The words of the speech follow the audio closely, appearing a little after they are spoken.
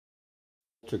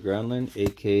To Groundland,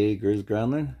 aka Grizz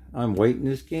Groundland. I'm white in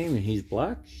this game and he's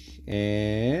black,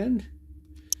 and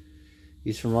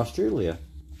he's from Australia.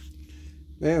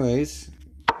 Anyways,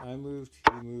 I moved,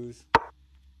 he moves,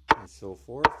 and so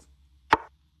forth.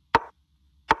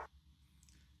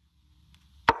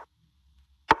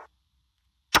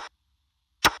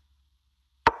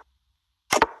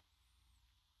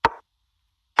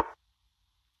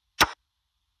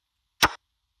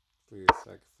 For your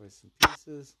sacrifice and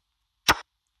pieces.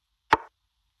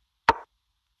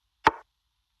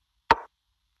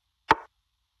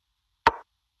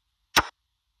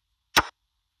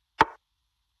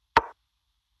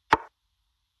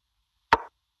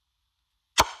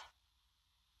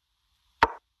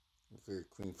 For your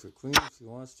queen for queen if he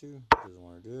wants to. He doesn't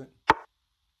want to do it.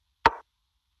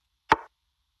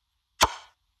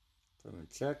 Put him in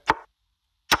check.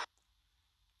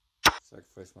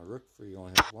 Sacrifice my rook for you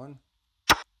only have one.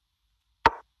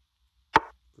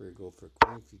 For your go for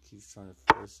queen if he keeps trying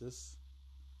to force this.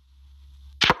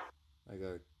 I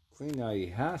got a queen now. He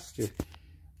has to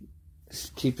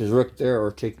keep his rook there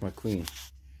or take my queen.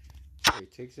 So he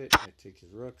takes it, I take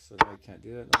his rook, so now he can't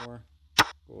do that no more.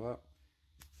 Go up.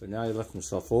 But now he left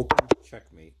himself open.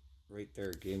 Checkmate. Right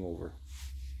there, game over.